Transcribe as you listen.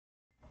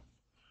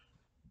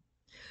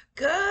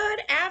Good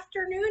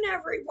afternoon,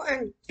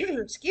 everyone.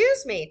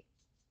 Excuse me.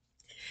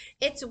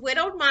 It's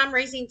Widowed Mom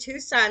Raising Two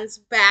Sons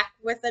back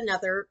with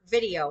another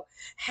video.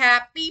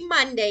 Happy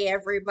Monday,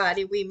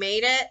 everybody. We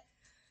made it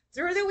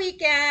through the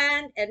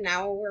weekend and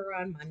now we're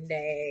on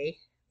Monday.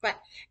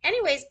 But,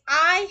 anyways,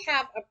 I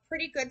have a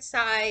pretty good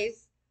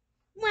size,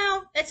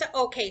 well, it's an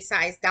okay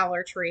size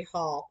Dollar Tree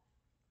haul.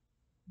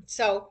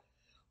 So,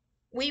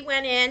 we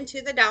went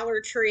into the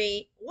Dollar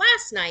Tree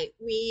last night.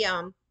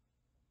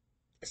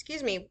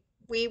 Excuse me,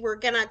 we were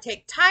gonna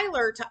take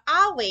Tyler to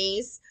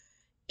Ollie's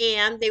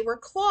and they were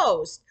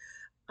closed.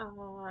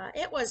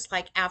 It was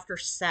like after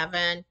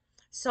 7.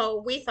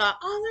 So we thought,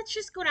 oh, let's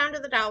just go down to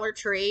the Dollar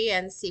Tree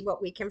and see what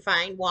we can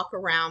find, walk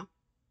around.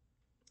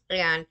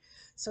 And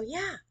so,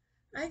 yeah,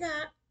 I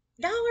got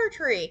Dollar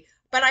Tree.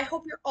 But I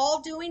hope you're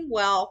all doing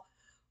well.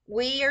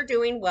 We are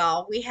doing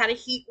well. We had a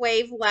heat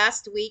wave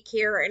last week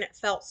here, and it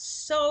felt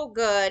so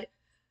good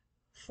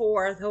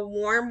for the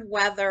warm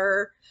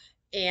weather.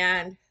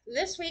 And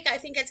this week, I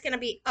think it's going to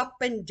be up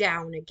and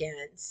down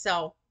again.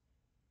 So,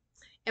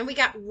 and we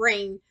got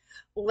rain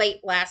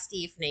late last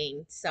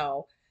evening.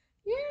 So,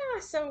 yeah,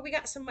 so we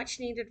got some much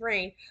needed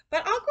rain.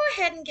 But I'll go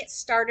ahead and get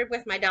started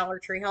with my Dollar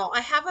Tree haul.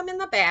 I have them in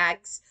the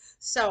bags.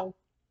 So,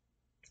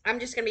 I'm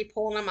just going to be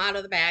pulling them out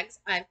of the bags.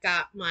 I've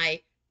got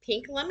my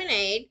pink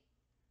lemonade.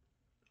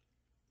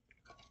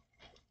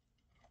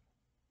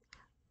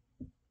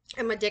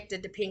 I'm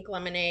addicted to pink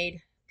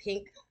lemonade.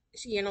 Pink,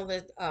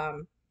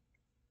 the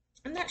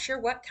I'm not sure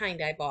what kind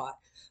I bought,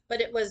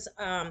 but it was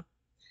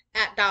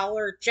at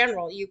Dollar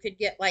General. You could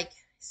get like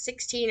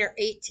 16 or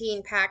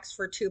 18 packs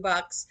for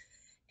 $2.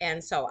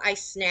 And so I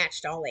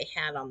snatched all they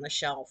had on the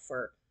shelf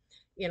for,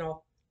 you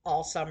know,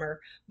 all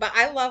summer. But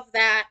I love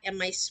that and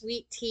my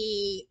sweet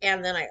tea.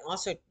 And then I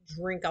also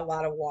drink a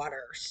lot of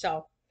water.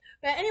 So,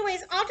 but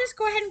anyways, I'll just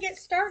go ahead and get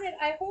started.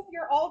 I hope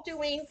you're all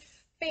doing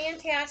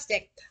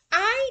fantastic.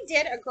 I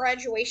did a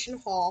graduation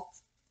haul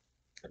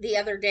the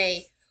other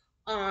day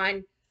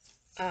on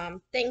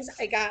things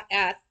I got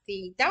at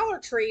the Dollar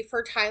Tree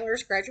for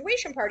Tyler's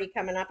graduation party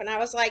coming up. And I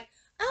was like,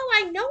 oh,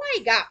 I know I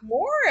got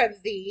more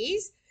of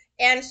these.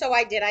 And so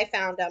I did. I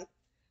found them,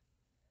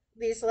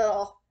 these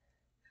little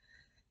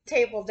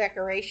table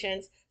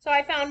decorations. So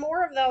I found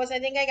more of those. I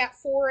think I got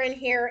 4 in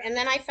here. And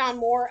then I found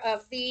more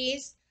of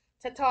these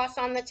to toss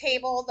on the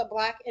table, the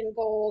black and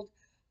gold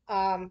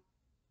um,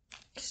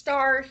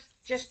 stars,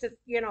 just to,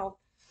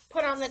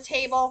 put on the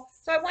table.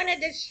 So I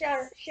wanted to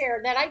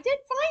share that I did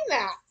find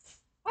that.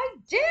 I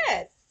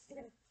did.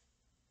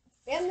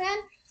 And then,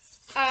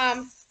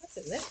 what's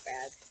in this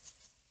bag?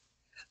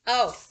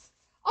 Oh,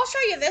 I'll show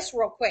you this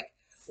real quick.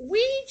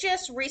 We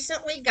just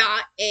recently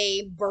got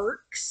a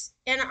Burke's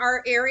in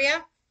our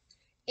area,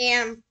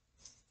 and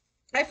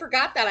I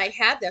forgot that I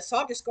had this, so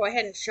I'll just go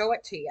ahead and show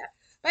it to you.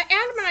 But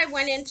Adam and I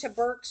went into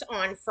Burke's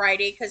on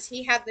Friday because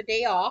he had the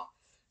day off.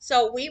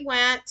 So we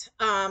went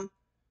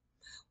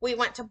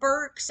to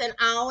Burke's and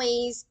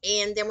Ollie's,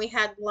 and then we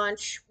had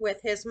lunch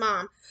with his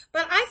mom.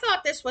 But I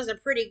thought this was a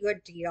pretty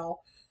good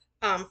deal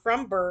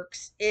from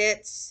Burke's.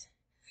 It's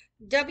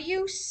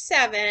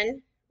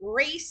W7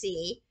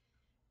 Racy,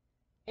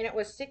 and it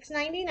was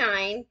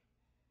 $6.99,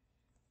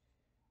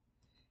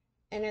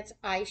 and it's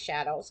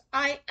eyeshadows.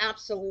 I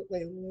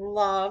absolutely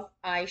love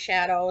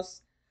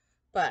eyeshadows,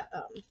 but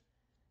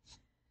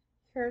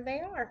here they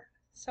are.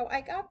 So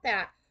I got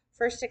that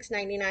for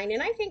 $6.99,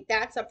 and I think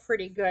that's a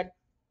pretty good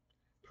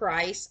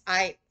price.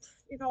 I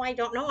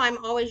don't know.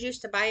 I'm always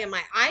used to buying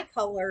my eye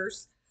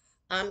colors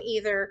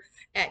either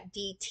at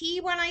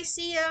DT when I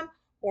see them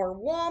or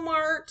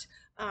Walmart.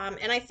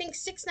 And I think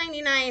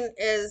 $6.99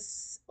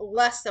 is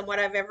less than what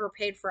I've ever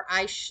paid for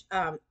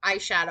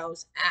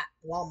eyeshadows at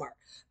Walmart.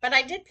 But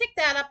I did pick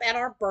that up at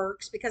our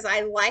Burke's because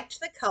I liked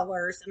the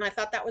colors and I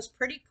thought that was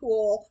pretty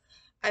cool.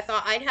 I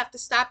thought I'd have to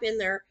stop in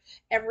there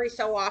every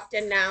so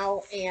often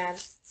now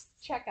and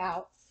check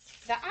out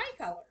the eye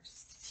colors.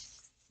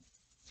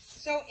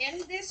 So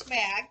in this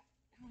bag,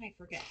 oh, I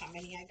forget how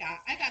many I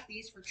got. I got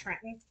these for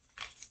Trenton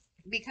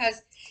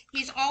because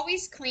he's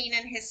always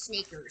cleaning his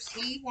sneakers.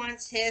 He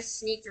wants his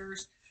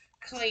sneakers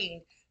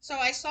cleaned. So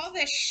I saw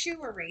this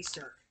shoe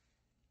eraser.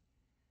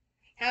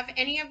 Have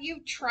any of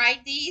you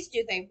tried these?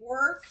 Do they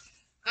work?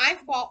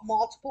 I've bought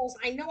multiples.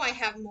 I know I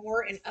have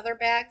more in other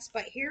bags,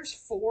 but here's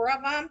 4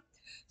 of them.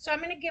 So I'm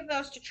going to give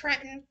those to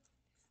Trenton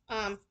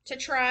to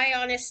try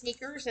on his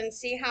sneakers and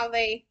see how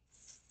they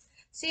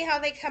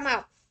come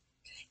out.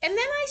 And then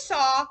I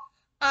saw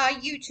a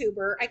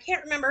YouTuber, I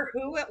can't remember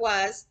who it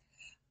was,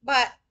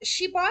 but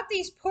she bought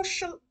these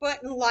push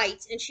button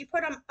lights and she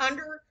put them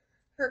under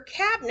her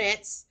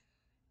cabinets,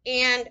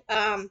 and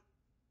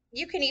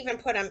you can even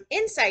put them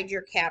inside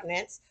your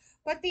cabinets,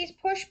 but these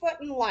push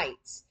button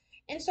lights.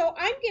 And so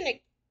I'm going to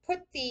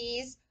put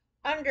these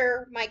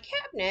under my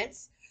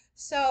cabinets.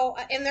 So,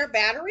 and they're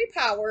battery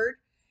powered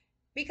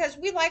because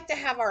we like to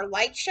have our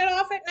lights shut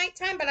off at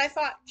nighttime, but I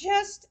thought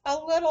just a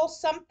little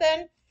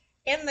something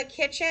in the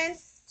kitchen.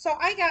 So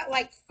I got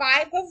like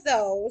 5 of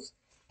those.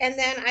 And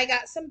then I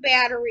got some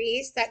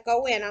batteries that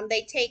go in them.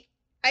 They take,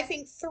 I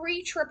think,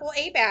 3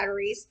 AAA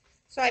batteries.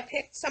 So I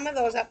picked some of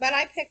those up, but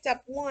I picked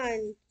up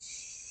 1,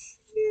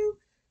 2,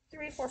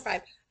 3, 4,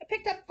 5. I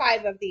picked up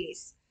 5 of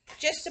these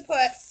just to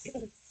put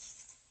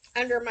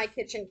under my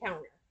kitchen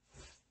counter.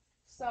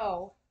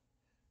 So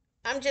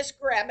I'm just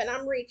grabbing,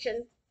 I'm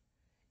reaching.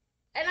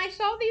 And I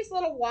saw these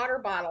little water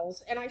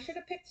bottles, and I should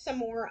have picked some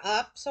more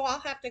up, so I'll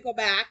have to go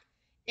back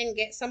and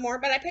get some more.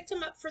 But I picked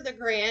them up for the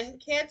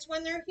grandkids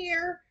when they're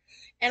here,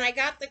 and I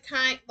got the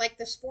kind, like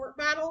the sport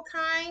bottle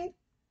kind.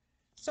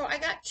 So I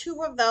got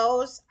 2 of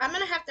those. I'm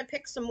gonna have to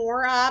pick some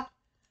more up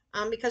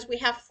because we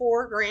have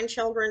 4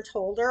 grandchildren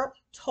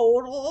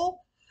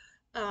total,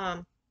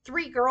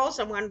 3 girls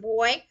and 1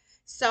 boy.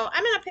 So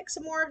I'm gonna pick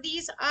some more of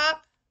these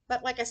up.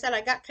 But like I said, I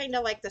got kind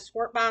of like the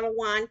sport bottle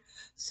one,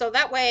 so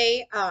that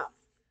way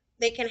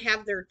they can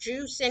have their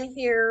juice in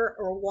here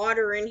or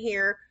water in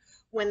here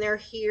when they're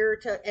here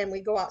and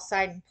we go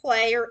outside and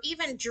play, or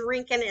even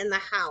drinking in the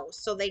house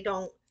so they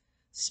don't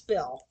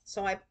spill.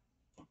 So I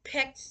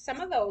picked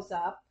some of those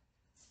up.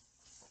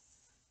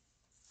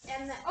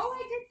 And then, oh,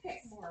 I did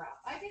pick more up.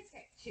 I did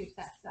pick 2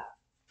 sets up.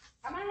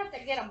 I might have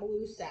to get a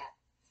blue set.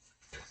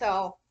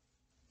 So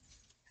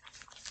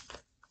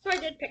I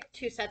did pick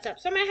 2 sets up.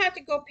 So I'm gonna have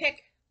to go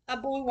pick a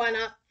blue one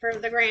up for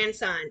the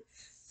grandson.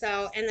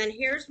 So, and then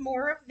here's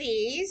more of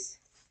these.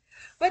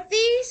 But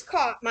these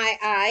caught my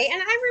eye,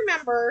 and I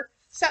remember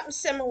something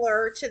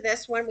similar to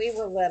this when we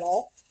were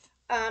little.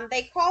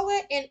 They call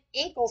it an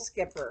ankle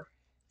skipper.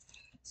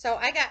 So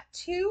I got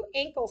 2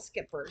 ankle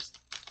skippers,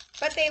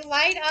 but they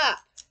light up.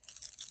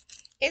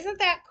 Isn't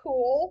that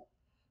cool?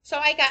 So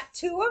I got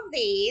 2 of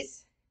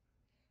these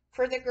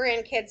for the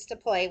grandkids to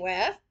play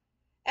with.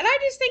 And I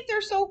just think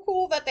they're so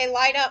cool that they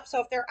light up.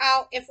 So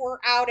if we're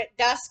out at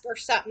dusk or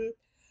something,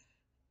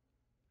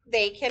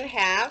 they can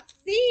have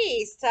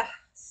these to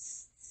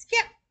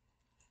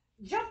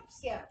jump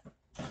skip.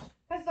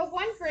 Because the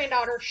one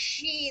granddaughter,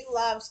 she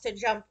loves to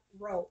jump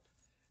rope.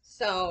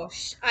 So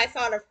I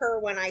thought of her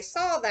when I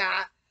saw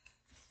that.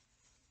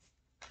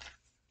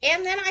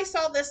 And then I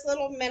saw this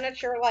little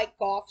miniature like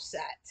golf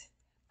set.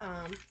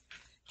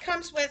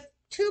 Comes with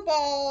 2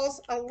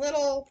 balls,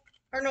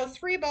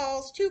 3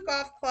 balls, 2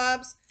 golf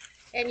clubs,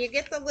 and you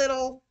get the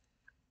little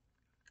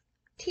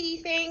tee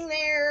thing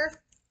there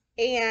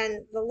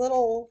and the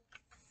little,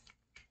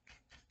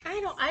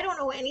 I don't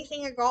know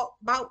anything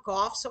about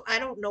golf, so I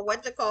don't know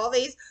what to call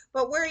these,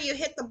 but where you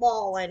hit the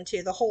ball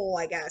into the hole,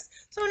 I guess.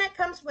 So, and it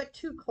comes with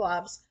 2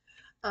 clubs,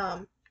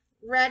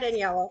 red and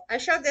yellow. I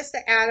showed this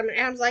to Adam, and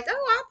Adam's like,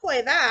 oh, I'll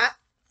play that. I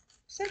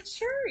said,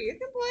 sure, you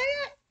can play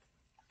it.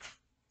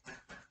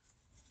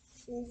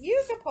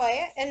 You can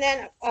play it. And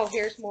then, oh,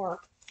 here's more.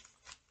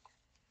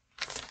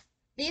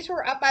 These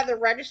were up by the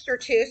register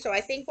too, so I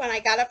think when I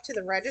got up to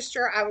the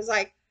register, I was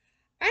like,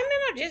 I'm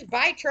gonna just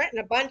buy Trenton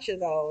a bunch of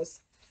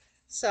those.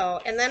 So,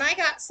 and then I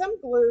got some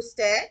glue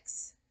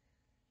sticks,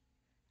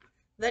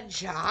 the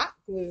Jot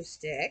glue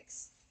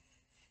sticks.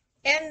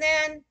 And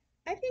then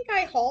I think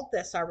I hauled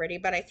this already,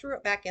 but I threw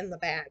it back in the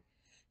bag.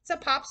 It's a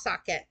pop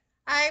socket.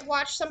 I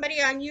watched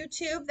somebody on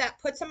YouTube that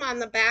puts them on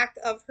the back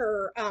of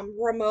her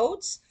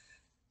remotes.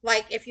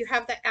 Like if you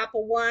have the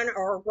Apple one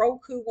or a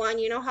Roku one,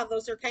 you know how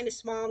those are kind of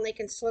small and they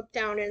can slip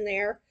down in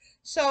there.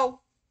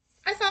 So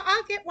I thought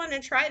I'll get one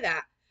and try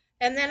that.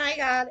 And then I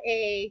got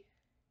a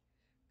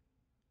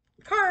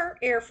car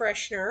air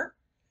freshener.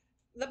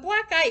 The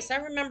black ice, I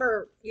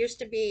remember, used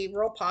to be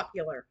real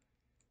popular.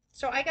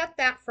 So I got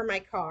that for my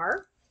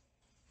car.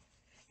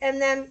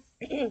 And then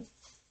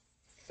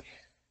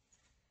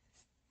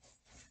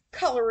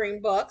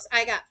coloring books.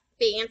 I got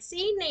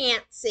Fancy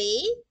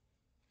Nancy.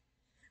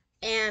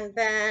 And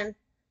then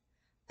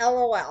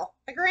LOL.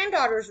 My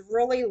granddaughters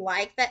really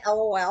like the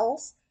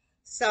LOLs.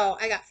 So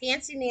I got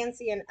Fancy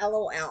Nancy and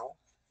LOL.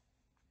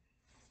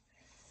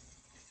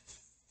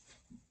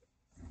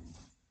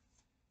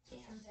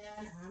 And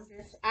then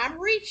I'm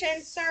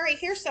reaching. Sorry,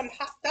 here's some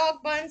hot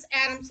dog buns.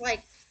 Adam's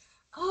like,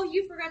 oh,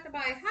 you forgot to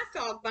buy hot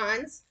dog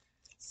buns.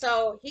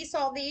 So he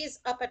saw these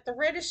up at the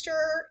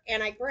register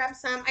and I grabbed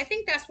some. I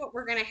think that's what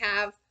we're going to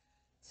have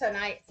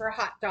tonight for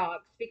hot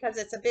dogs because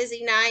it's a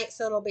busy night.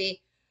 So it'll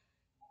be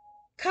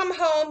come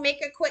home,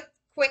 make a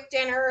quick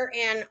dinner,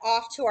 and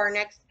off to our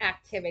next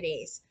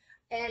activities.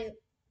 And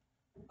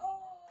oh,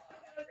 I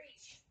gotta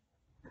reach.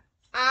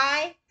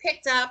 I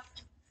picked up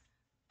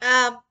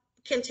a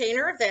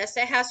container of this.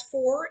 It has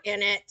 4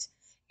 in it,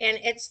 and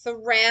it's the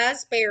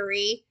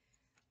raspberry.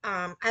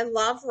 I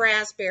love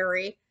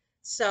raspberry,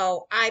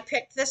 so I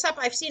picked this up.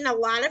 I've seen a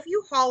lot of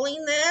you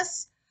hauling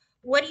this.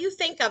 What do you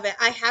think of it?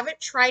 I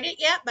haven't tried it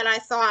yet, but I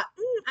thought,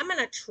 I'm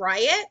gonna try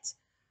it.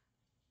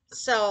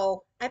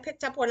 So I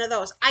picked up one of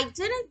those. I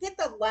didn't get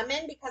the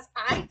lemon because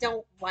I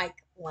don't like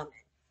lemon.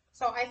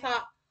 So I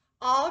thought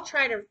I'll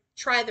try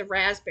the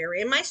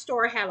raspberry. And my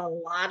store had a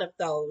lot of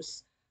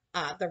those,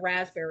 the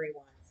raspberry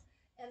ones.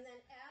 And then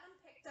Adam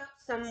picked up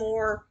some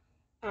more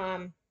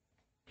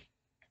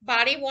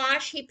body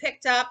wash. He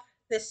picked up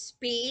the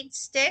Speed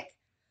Stick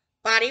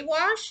body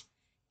wash.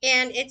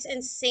 And it's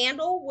in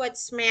sandalwood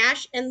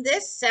smash. And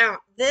this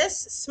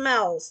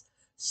smells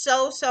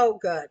so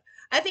good.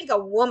 I think a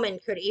woman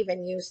could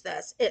even use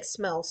this. It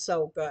smells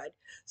so good.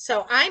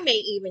 So I may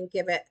even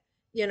give it,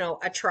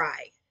 a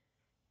try.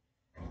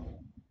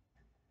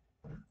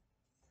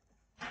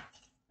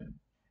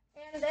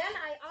 And then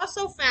I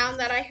also found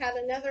that I had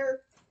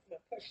another, I'm gonna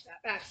push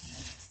that back,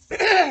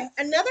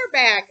 another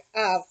bag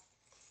of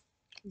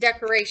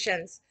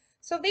decorations.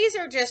 So these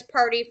are just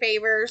party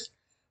favors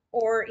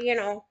or,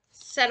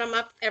 set them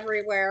up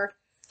everywhere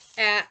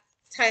at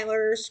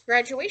Tyler's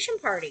graduation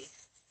party.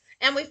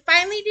 And we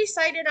finally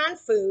decided on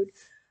food.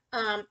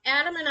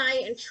 Adam and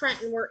I and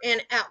Trenton were in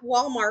at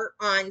Walmart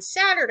on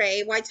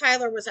Saturday while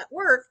Tyler was at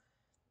work.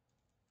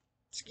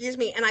 Excuse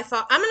me. And I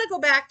thought, I'm going to go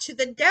back to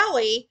the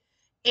deli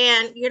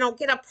and,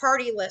 get a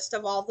party list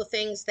of all the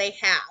things they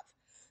have.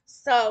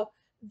 So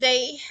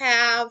they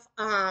have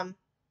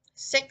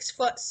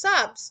 6-foot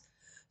subs.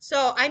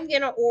 So I'm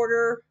going to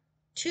order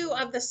 2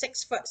 of the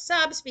 6-foot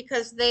subs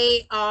because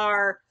they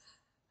are,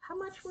 how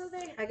much were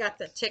they? I got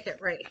the ticket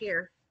right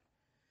here.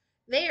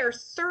 They are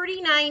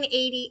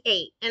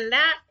 $39.88, and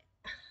that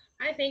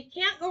I think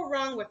can't go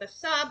wrong with a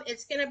sub.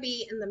 It's going to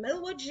be in the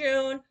middle of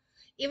June,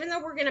 even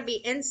though we're going to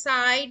be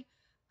inside.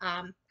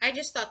 I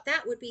just thought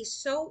that would be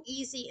so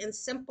easy and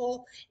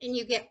simple, and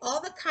you get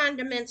all the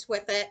condiments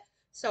with it.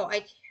 So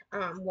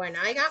when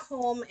I got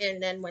home,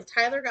 and then when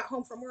Tyler got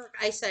home from work,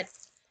 I said,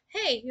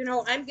 "Hey,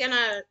 I'm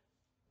gonna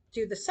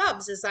do the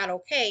subs. Is that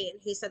okay?"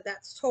 And he said,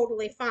 "That's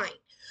totally fine."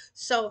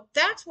 So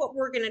that's what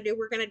we're gonna do.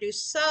 We're gonna do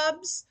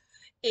subs,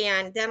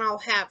 and then I'll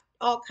have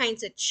all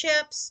kinds of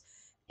chips,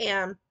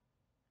 and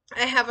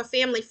I have a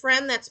family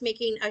friend that's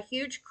making a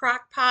huge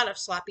crock pot of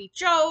sloppy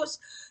joes.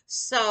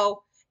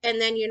 So, and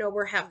then,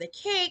 we'll have the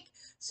cake.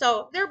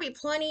 So there'll be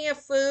plenty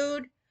of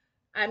food.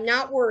 I'm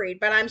not worried,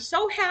 but I'm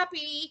so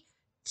happy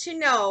to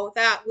know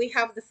that we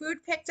have the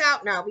food picked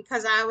out now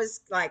because I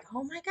was like,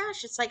 oh my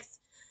gosh, it's like,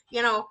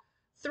 you know,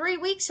 3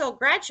 weeks he'll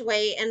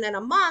graduate and then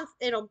a month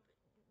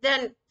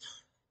then,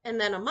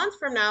 and then a month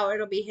from now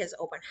it'll be his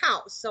open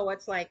house. So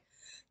it's like,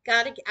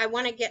 I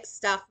want to get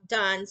stuff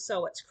done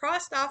so it's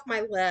crossed off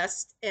my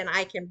list and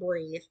I can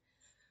breathe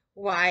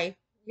while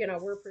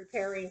we're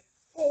preparing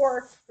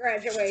for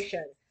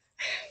graduation.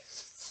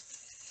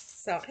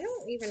 So I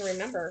don't even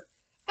remember.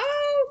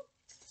 Oh,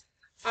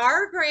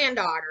 our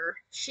granddaughter,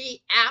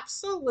 she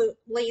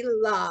absolutely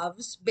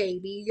loves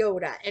Baby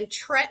Yoda, and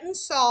Trenton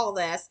saw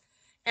this,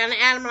 and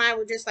Adam and I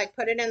were just like,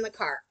 put it in the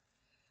cart.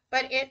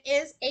 But it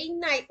is a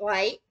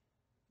nightlight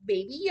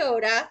Baby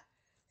Yoda,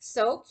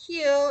 so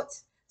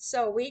cute.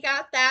 So we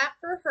got that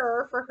for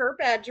her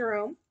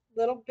bedroom,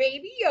 little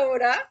Baby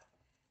Yoda.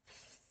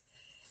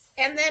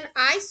 And then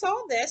I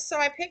saw this, so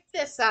I picked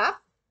this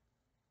up.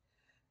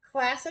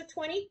 Class of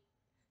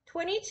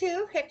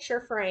 2022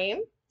 picture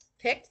frame.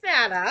 Picked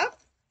that up.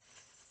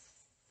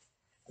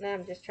 And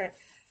I'm just trying.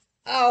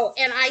 Oh,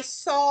 and I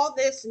saw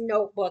this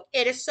notebook.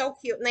 It is so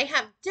cute. And they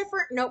have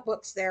different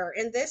notebooks there.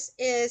 And this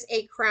is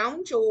a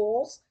Crown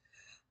Jewels.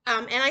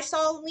 And I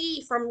saw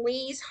Lee from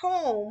Lee's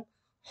Home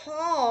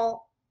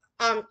haul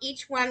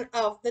each one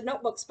of the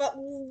notebooks. But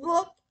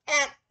look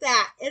at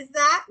that. Is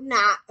that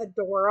not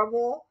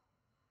adorable?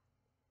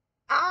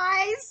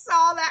 I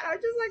saw that. I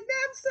was just like,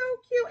 that's so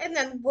cute. And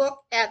then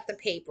look at the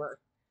paper.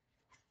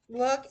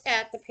 Look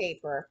at the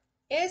paper.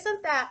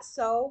 Isn't that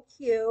so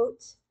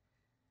cute?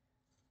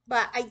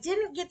 But I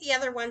didn't get the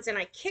other ones and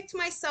I kicked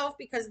myself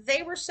because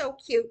they were so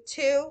cute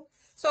too.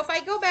 So if I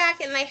go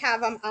back and they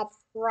have them, I'll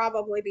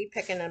probably be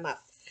picking them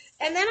up.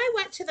 And then I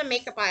went to the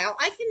makeup aisle.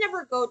 I can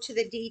never go to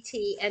the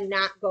DT and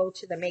not go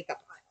to the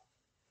makeup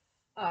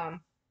aisle.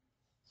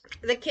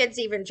 The kids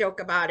even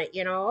joke about it,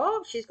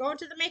 oh, she's going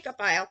to the makeup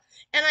aisle.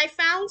 And I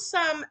found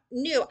some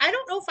new. I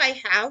don't know if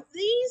I have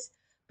these,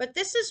 but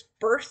this is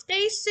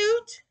birthday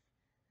suit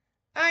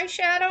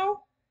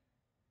eyeshadow.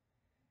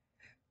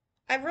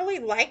 I really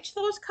liked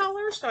those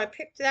colors, so I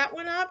picked that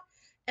one up.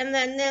 And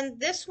then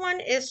this one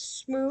is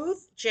Smooth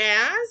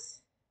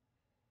Jazz.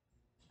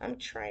 I'm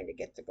trying to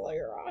get the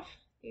glare off.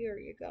 Here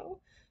you go.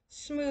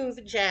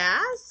 Smooth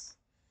Jazz.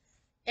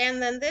 And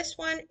then this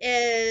one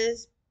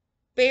is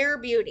Bare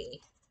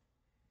Beauty.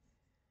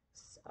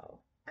 So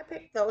I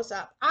picked those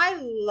up. I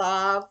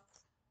love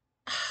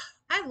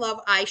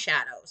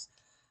eyeshadows.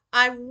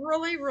 I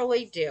really,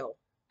 really do.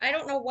 I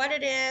don't know what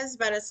it is,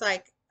 but it's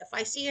like if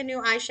I see a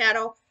new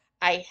eyeshadow,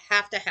 I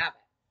have to have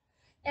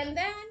it. And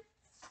then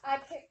I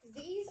picked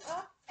these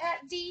up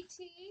at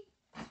DT.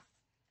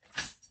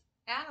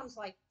 Adam's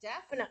like,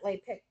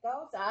 definitely pick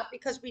those up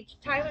because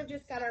Tyler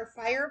just got our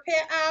fire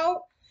pit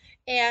out.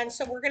 And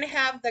so we're going to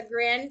have the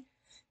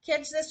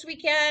grandkids this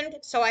weekend.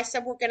 So I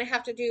said we're going to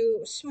have to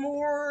do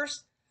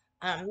s'mores,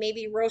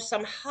 maybe roast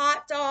some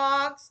hot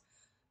dogs.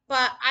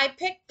 But I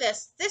picked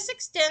this. This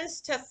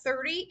extends to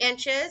 30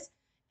 inches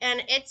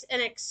and it's an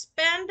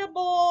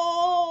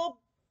expendable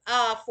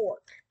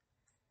fork.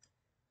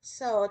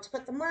 So to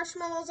put the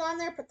marshmallows on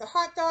there, put the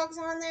hot dogs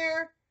on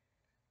there.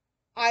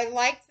 I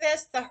like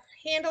this. The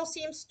handle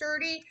seems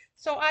sturdy.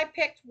 So I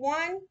picked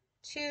 1,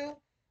 2,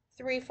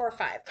 3, 4,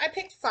 5. I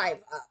picked 5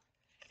 up.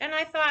 And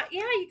I thought,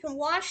 yeah, you can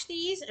wash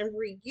these and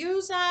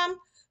reuse them.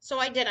 So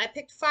I did. I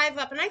picked 5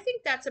 up, and I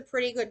think that's a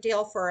pretty good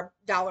deal for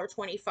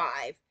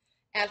 $1.25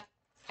 at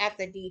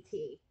the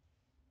DT.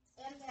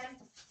 And then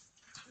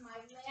my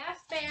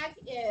last bag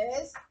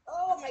is,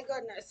 oh my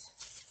goodness.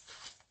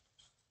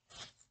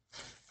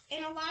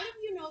 And a lot of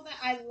you know that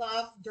I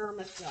love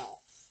Dermasil.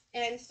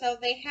 And so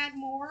they had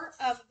more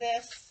of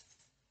this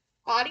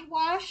body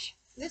wash.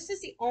 This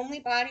is the only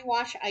body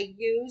wash I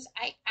use.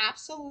 I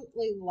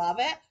absolutely love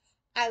it.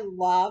 I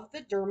love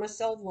the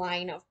Dermasil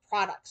line of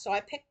products. So I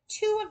picked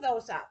 2 of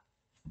those up.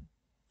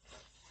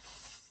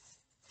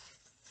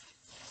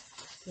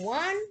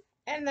 One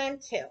and then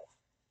 2.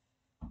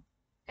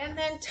 And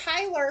then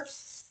Tyler,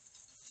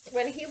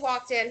 when he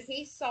walked in,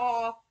 he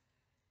saw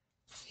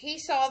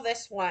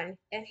this one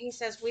and he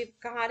says, we've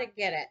got to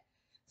get it.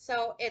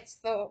 So it's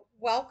the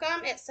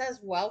welcome. It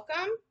says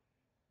welcome.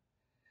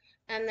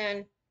 And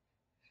then,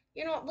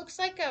 it looks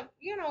like a,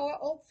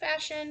 old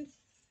fashioned,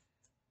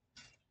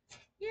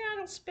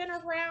 it'll spin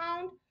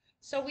around.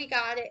 So we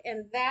got it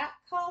in that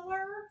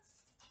color.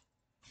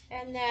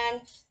 And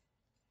then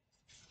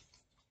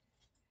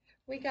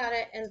we got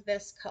it in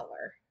this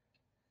color.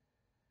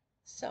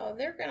 So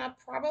they're going to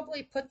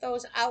probably put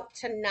those out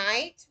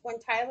tonight when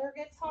Tyler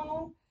gets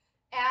home.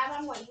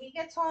 Adam, when he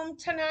gets home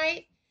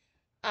tonight,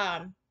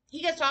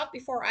 he gets off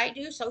before I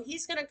do. So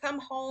he's going to come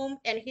home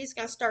and he's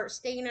going to start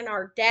staining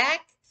our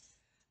deck.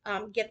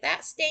 Get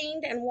that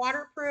stained and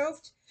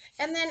waterproofed.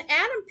 And then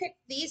Adam picked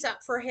these up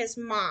for his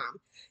mom.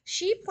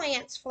 She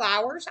plants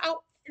flowers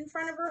out in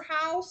front of her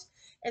house.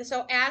 And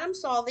so Adam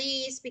saw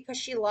these because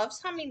she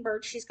loves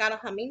hummingbirds. She's got a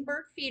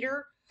hummingbird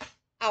feeder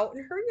out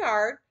in her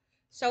yard.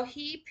 So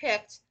he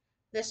picked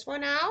this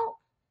one out,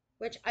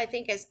 which I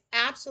think is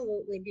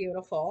absolutely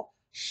beautiful.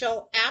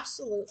 She'll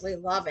absolutely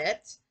love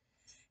it.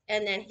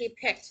 And then he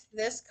picked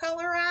this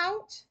color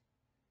out.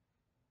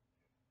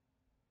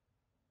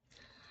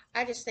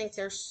 I just think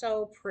they're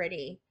so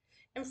pretty.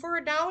 And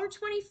for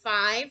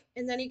 $1.25,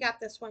 and then he got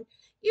this one,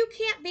 you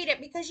can't beat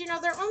it because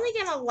they're only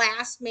gonna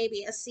last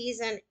maybe a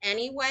season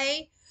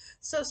anyway.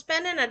 So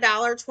spending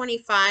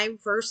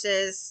 $1.25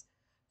 versus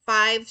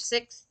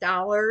 $5,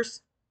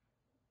 $6,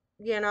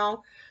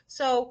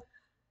 So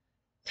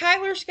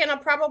Tyler's gonna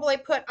probably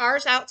put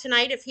ours out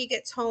tonight if he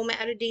gets home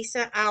at a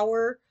decent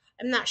hour.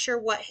 I'm not sure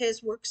what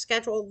his work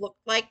schedule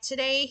looked like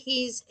today.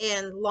 He's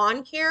in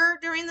lawn care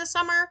during the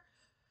summer.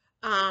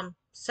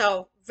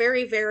 So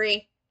very,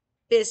 very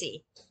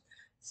busy.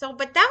 So,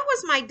 but that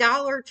was my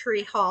Dollar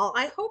Tree haul.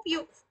 I hope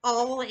you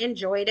all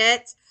enjoyed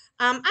it.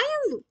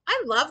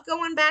 I love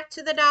going back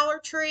to the Dollar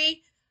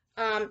Tree.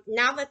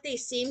 Now that they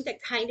seem to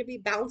kind of be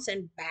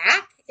bouncing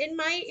back in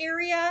my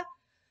area.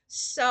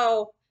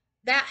 So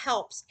that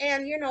helps.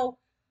 And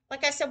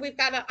like I said, we've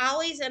got an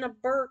Ollie's and a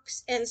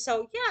Burke's. And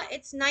so yeah,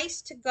 it's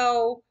nice to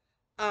go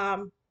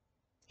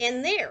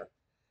in there.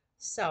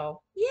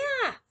 So,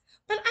 yeah.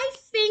 But I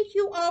thank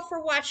you all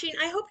for watching.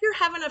 I hope you're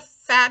having a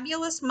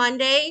fabulous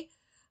Monday.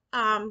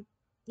 Um,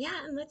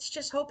 yeah, and let's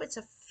just hope it's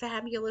a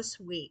fabulous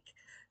week.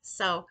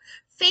 So,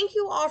 thank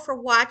you all for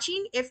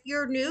watching. If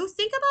you're new,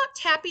 think about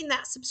tapping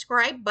that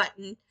subscribe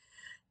button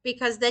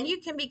because then you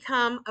can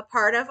become a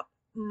part of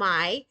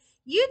my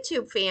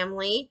YouTube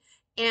family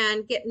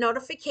and get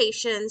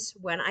notifications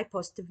when I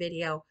post a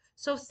video.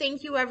 So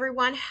thank you,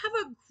 everyone. Have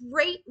a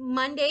great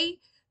Monday.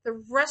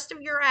 The rest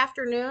of your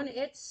afternoon.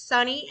 It's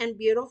sunny and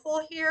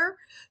beautiful here.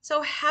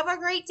 So have a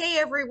great day,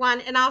 everyone,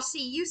 and I'll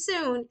see you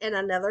soon in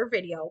another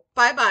video.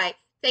 Bye-bye.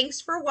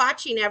 Thanks for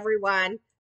watching, everyone.